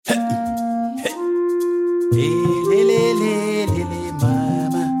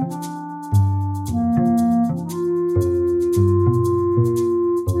mama.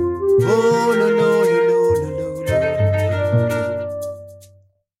 Oh, lo, lo, lo, lo, lo, lo.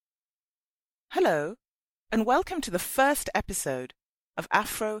 Hello, and welcome to the first episode of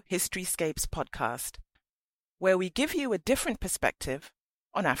Afro Historyscapes podcast, where we give you a different perspective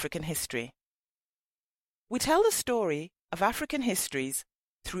on African history. We tell the story of African histories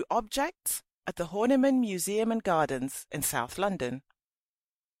through objects at the Horniman Museum and Gardens in South London.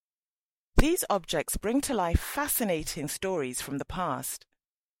 These objects bring to life fascinating stories from the past,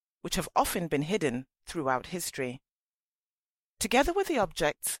 which have often been hidden throughout history. Together with the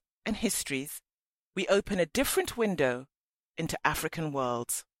objects and histories, we open a different window into African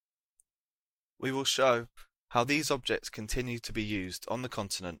worlds. We will show how these objects continue to be used on the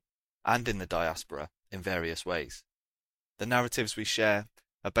continent and in the diaspora in various ways. The narratives we share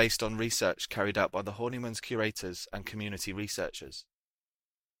are based on research carried out by the Horniman's curators and community researchers.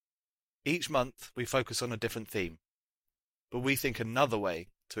 Each month we focus on a different theme, but we think another way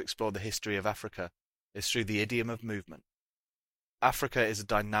to explore the history of Africa is through the idiom of movement. Africa is a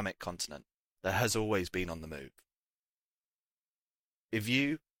dynamic continent that has always been on the move. If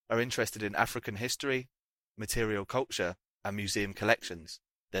you are interested in African history, material culture, and museum collections,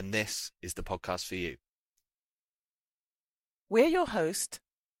 then this is the podcast for you. We're your host,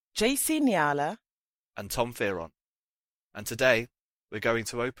 JC Nyala And Tom Fearon. And today, we're going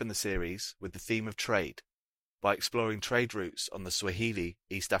to open the series with the theme of trade by exploring trade routes on the Swahili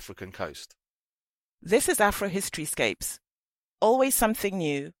East African coast. This is Afro Historyscapes. Always something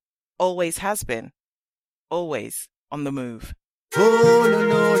new, always has been, always on the move. Oh, lo,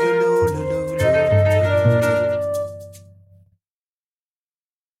 lo, lo, lo, lo, lo.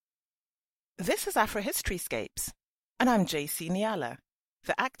 This is Afro Historyscapes, and I'm JC Nyala,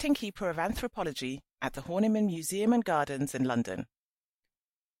 the acting keeper of anthropology at the Horniman Museum and Gardens in London.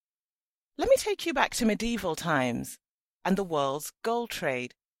 Let me take you back to medieval times and the world's gold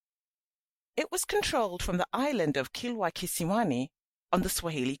trade. It was controlled from the island of Kilwa Kisiwani on the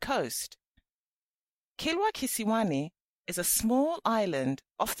Swahili coast. Kilwa Kisiwani is a small island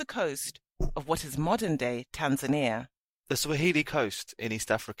off the coast of what is modern-day Tanzania. The Swahili coast in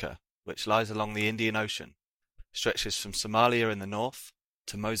East Africa, which lies along the Indian Ocean, stretches from Somalia in the north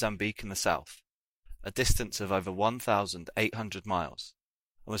to Mozambique in the south, a distance of over 1,800 miles,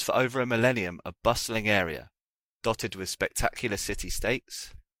 and was for over a millennium a bustling area, dotted with spectacular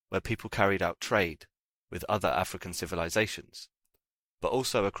city-states where people carried out trade with other African civilizations, but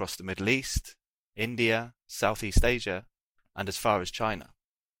also across the Middle East, India, Southeast Asia, and as far as China.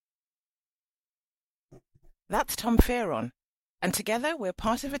 That's Tom Fearon, and together we're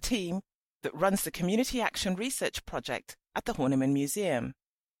part of a team that runs the Community Action Research Project at the Horniman Museum.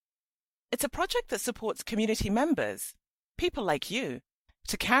 It's a project that supports community members, people like you,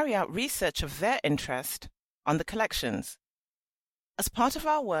 to carry out research of their interest on the collections. As part of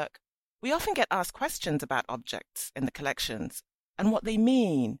our work, we often get asked questions about objects in the collections and what they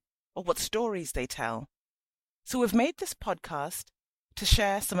mean or what stories they tell. So we've made this podcast to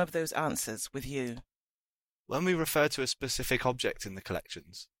share some of those answers with you. When we refer to a specific object in the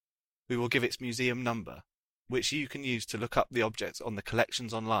collections, we will give its museum number, which you can use to look up the objects on the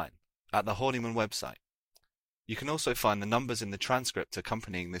collections online at the Horniman website. You can also find the numbers in the transcript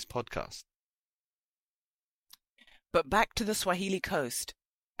accompanying this podcast. But back to the Swahili coast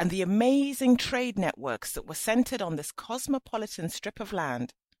and the amazing trade networks that were centered on this cosmopolitan strip of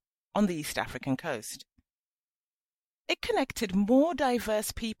land on the East African coast. It connected more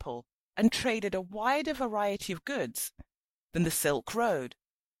diverse people and traded a wider variety of goods than the Silk Road.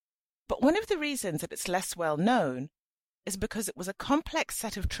 But one of the reasons that it's less well known is because it was a complex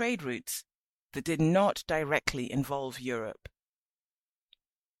set of trade routes that did not directly involve Europe.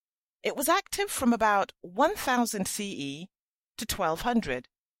 It was active from about 1000 CE to 1200,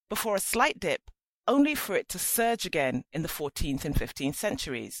 before a slight dip, only for it to surge again in the 14th and 15th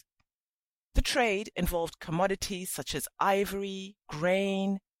centuries. The trade involved commodities such as ivory,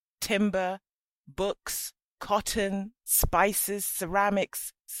 grain, timber, books, cotton, spices,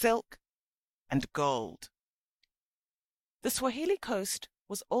 ceramics, silk, and gold. The Swahili coast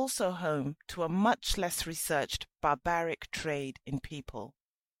was also home to a much less researched barbaric trade in people.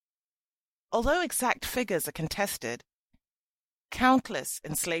 Although exact figures are contested, countless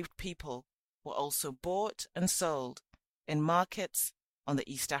enslaved people were also bought and sold in markets on the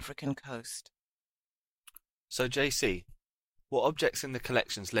East African coast. So JC, what objects in the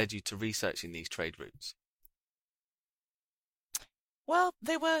collections led you to researching these trade routes? Well,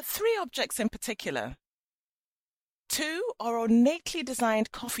 there were 3 objects in particular. 2 are ornately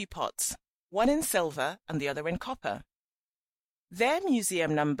designed coffee pots one in silver and the other in copper. Their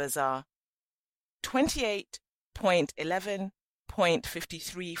museum numbers are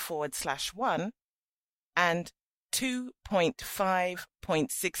 28.11.53/1 and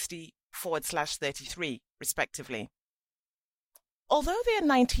 2.5.60/33, respectively. Although they are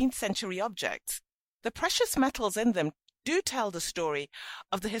 19th century objects, the precious metals in them do tell the story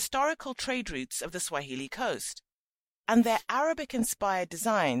of the historical trade routes of the Swahili coast, and their Arabic-inspired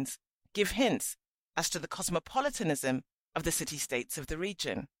designs give hints as to the cosmopolitanism of the city-states of the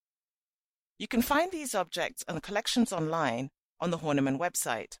region. You can find these objects and the collections online on the Horniman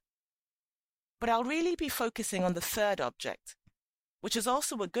website. But I'll really be focusing on the third object, which is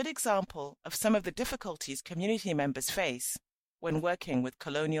also a good example of some of the difficulties community members face when working with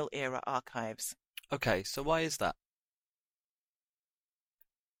colonial-era archives. Okay, so why is that?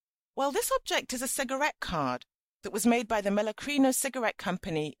 Well, this object is a cigarette card that was made by the Melacrino Cigarette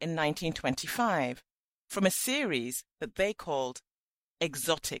Company in 1925 from a series that they called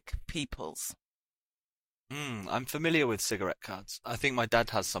Exotic Peoples. I'm familiar with cigarette cards. I think my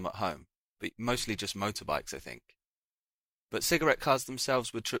dad has some at home, but mostly just motorbikes, I think. But cigarette cards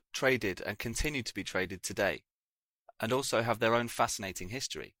themselves were traded and continue to be traded today, and also have their own fascinating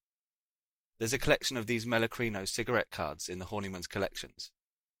history. There's a collection of these Melacrino cigarette cards in the Horniman's collections.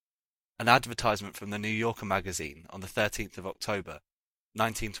 An advertisement from the New Yorker magazine on the 13th of October,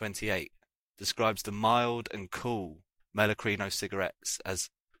 1928, describes the mild and cool Melacrino cigarettes as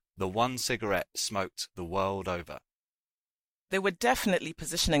the one cigarette smoked the world over. They were definitely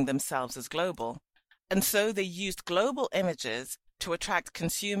positioning themselves as global, and so they used global images to attract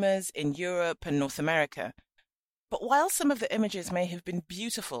consumers in Europe and North America. But while some of the images may have been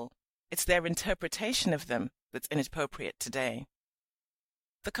beautiful, it's their interpretation of them that's inappropriate today.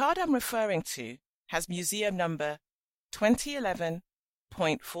 The card I'm referring to has museum number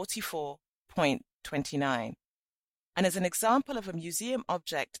 2011.44.29 and is an example of a museum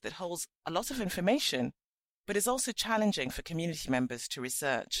object that holds a lot of information but is also challenging for community members to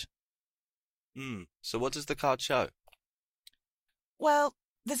research. So what does the card show? Well,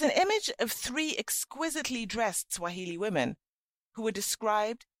 there's an image of 3 exquisitely dressed Swahili women who were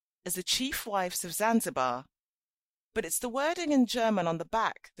described as the chief wives of Zanzibar, but it's the wording in German on the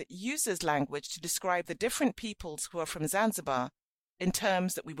back that uses language to describe the different peoples who are from Zanzibar in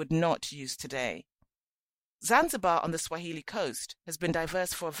terms that we would not use today. Zanzibar on the Swahili coast has been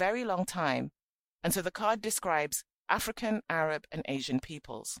diverse for a very long time, and so the card describes African, Arab, and Asian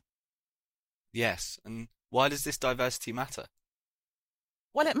peoples. Yes, and why does this diversity matter?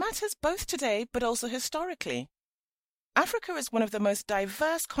 Well, it matters both today but also historically. Africa is one of the most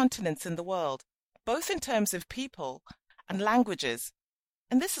diverse continents in the world, both in terms of people and languages,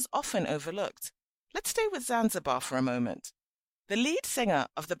 and this is often overlooked. Let's stay with Zanzibar for a moment. The lead singer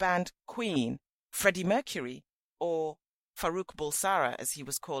of the band Queen, Freddie Mercury, or Farouk Bulsara as he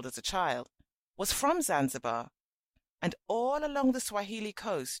was called as a child, was from Zanzibar, and all along the Swahili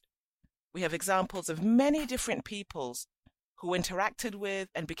coast we have examples of many different peoples who interacted with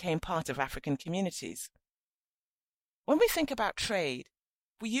and became part of African communities. When we think about trade,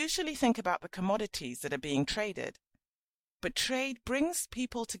 we usually think about the commodities that are being traded, but trade brings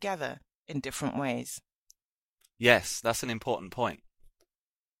people together in different ways. Yes, that's an important point.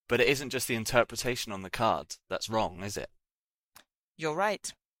 But it isn't just the interpretation on the card that's wrong, is it? You're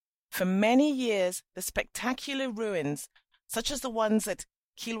right. For many years, the spectacular ruins, such as the ones at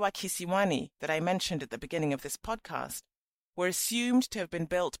Kilwa Kisiwani that I mentioned at the beginning of this podcast, were assumed to have been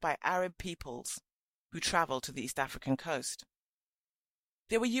built by Arab peoples who traveled to the East African coast.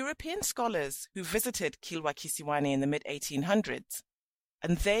 There were European scholars who visited Kilwa Kisiwani in the mid-1800s,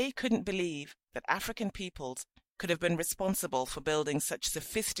 and they couldn't believe that African peoples could have been responsible for building such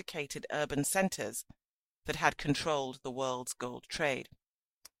sophisticated urban centers that had controlled the world's gold trade.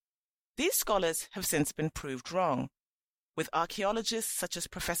 These scholars have since been proved wrong, with archaeologists such as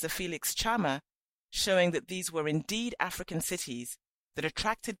Professor Felix Chama showing that these were indeed African cities that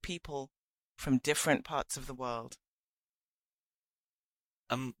attracted people from different parts of the world.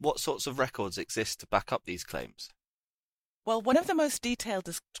 What sorts of records exist to back up these claims? Well, one of the most detailed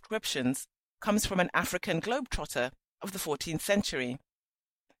descriptions comes from an African globetrotter of the 14th century.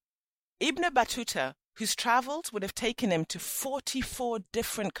 Ibn Battuta, whose travels would have taken him to 44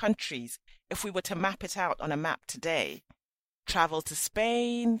 different countries if we were to map it out on a map today, traveled to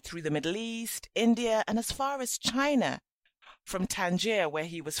Spain, through the Middle East, India, and as far as China, from Tangier, where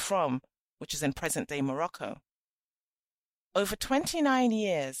he was from, which is in present-day Morocco. Over 29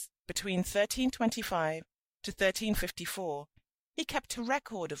 years, between 1325 to 1354, he kept a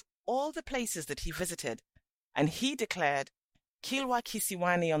record of all the places that he visited, and he declared Kilwa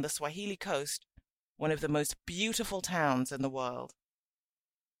Kisiwani on the Swahili coast, one of the most beautiful towns in the world.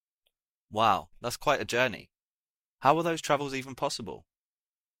 Wow, that's quite a journey. How were those travels even possible?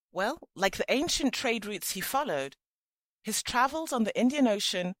 Well, like the ancient trade routes he followed, his travels on the Indian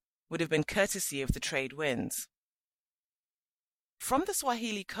Ocean would have been courtesy of the trade winds. From the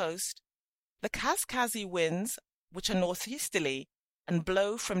Swahili coast, the Kaskazi winds, which are northeasterly and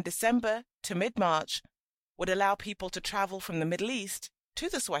blow from December to mid-March, would allow people to travel from the Middle East to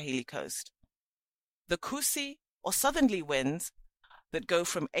the Swahili coast. The Kusi, or southerly winds, that go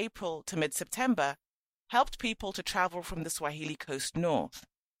from April to mid-September, helped people to travel from the Swahili coast north.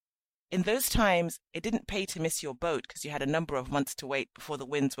 In those times, it didn't pay to miss your boat because you had a number of months to wait before the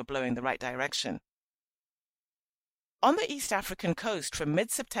winds were blowing the right direction. On the East African coast from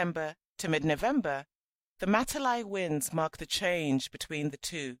mid-September to mid-November, the Matalai winds mark the change between the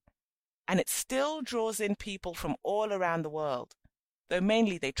two, and it still draws in people from all around the world, though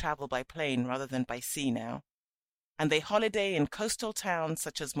mainly they travel by plane rather than by sea now, and they holiday in coastal towns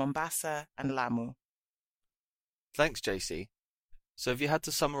such as Mombasa and Lamu. Thanks, JC. So if you had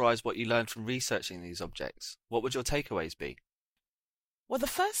to summarize what you learned from researching these objects, what would your takeaways be? Well, the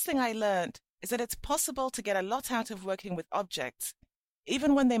first thing I learned is that it's possible to get a lot out of working with objects,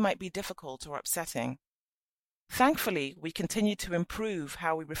 even when they might be difficult or upsetting. Thankfully, we continue to improve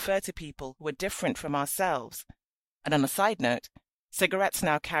how we refer to people who are different from ourselves. And on a side note, cigarettes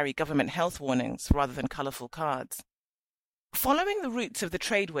now carry government health warnings rather than colourful cards. Following the routes of the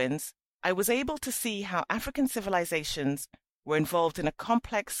trade winds, I was able to see how African civilizations were involved in a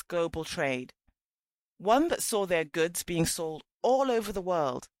complex global trade, one that saw their goods being sold all over the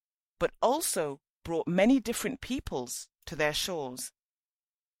world, but also brought many different peoples to their shores.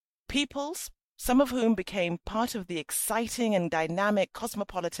 Peoples, some of whom became part of the exciting and dynamic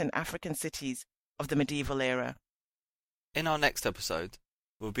cosmopolitan African cities of the medieval era. In our next episode,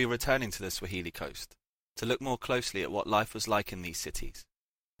 we'll be returning to the Swahili coast to look more closely at what life was like in these cities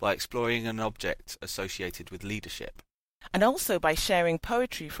by exploring an object associated with leadership. And also by sharing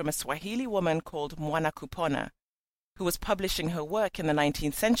poetry from a Swahili woman called Mwana Kupona, who was publishing her work in the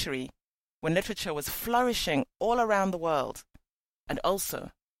 19th century, when literature was flourishing all around the world, and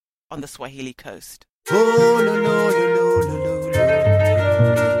also on the Swahili coast.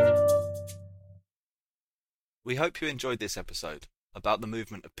 We hope you enjoyed this episode about the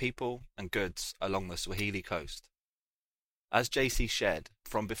movement of people and goods along the Swahili coast. As JC shared,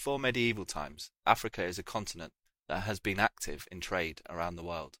 from before medieval times, Africa is a continent that has been active in trade around the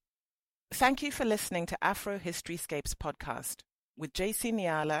world. Thank you for listening to Afro Historyscapes podcast with JC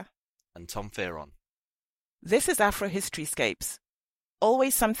Niala and Tom Fearon. This is Afro Historyscapes.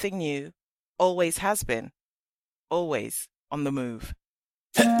 Always something new, always has been, always on the move.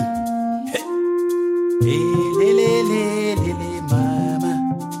 Hey, le, le, le.